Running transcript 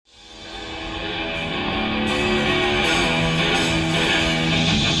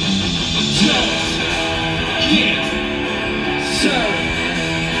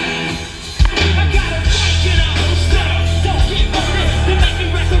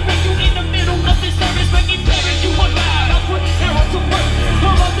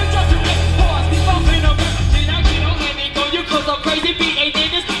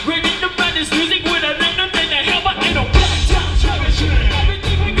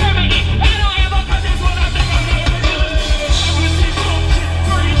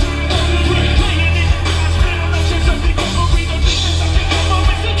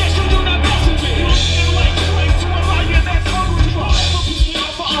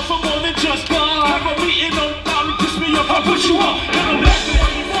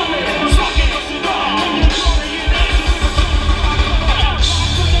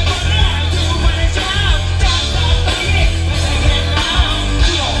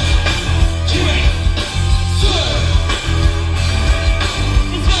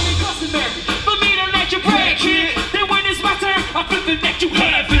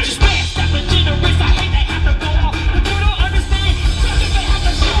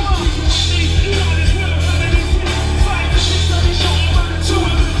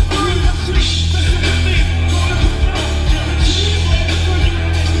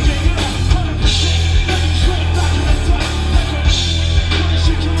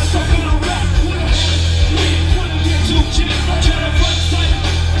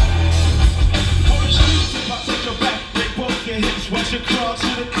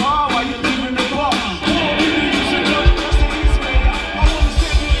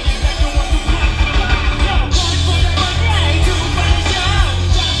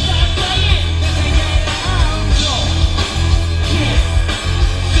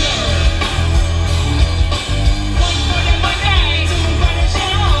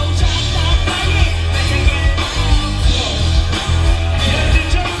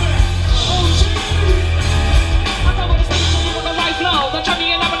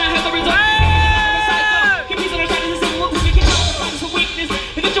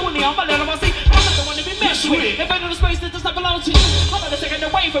invading the space that does not belong to you. I'm gonna take it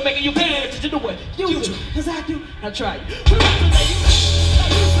away from making you pay attention to what you do. Cause I do, I try you.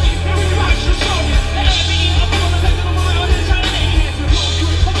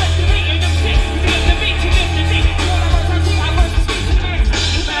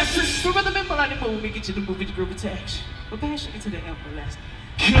 We get you the movie, the group attached. But passion into the everlasting.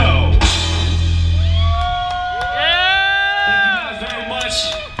 Go! Yeah! Thank you guys very much.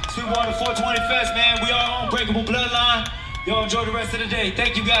 SweetWater 420 Fest, man. We are Unbreakable Bloodline. Y'all enjoy the rest of the day.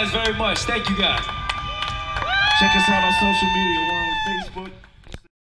 Thank you guys very much. Thank you guys. Check us out on social media. We're on Facebook.